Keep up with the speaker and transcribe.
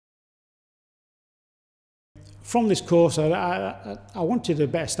From this course, I wanted a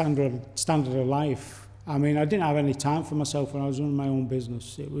better standard of life. I mean, I didn't have any time for myself when I was running my own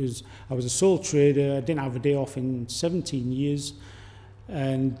business. I was a sole trader. I didn't have a day off in 17 years,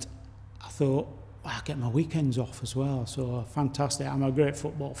 and I thought, well, I get my weekends off as well. So fantastic! I'm a great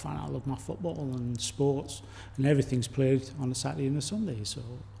football fan. I love my football and sports, and everything's played on a Saturday and a Sunday. So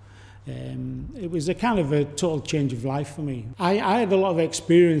it was a kind of a total change of life for me. I had a lot of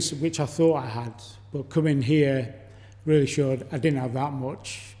experience, which I thought I had, but coming here really showed I didn't have that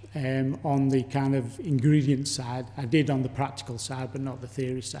much. On the kind of ingredient side. I did on the practical side, but not the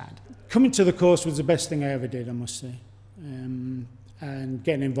theory side. Coming to the course was the best thing I ever did, I must say. And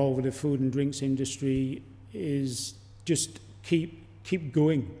getting involved with the food and drinks industry is just keep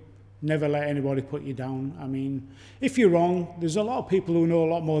going. Never let anybody put you down. I mean, if you're wrong, there's a lot of people who know a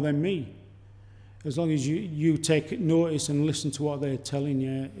lot more than me. As long as you take notice and listen to what they're telling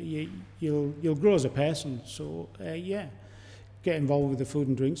you, you'll grow as a person. So, yeah. Get involved with the food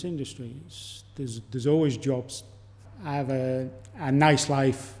and drinks industry. There's always jobs. I have a nice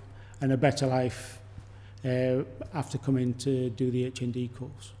life and a better life after coming to do the HND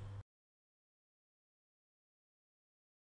course.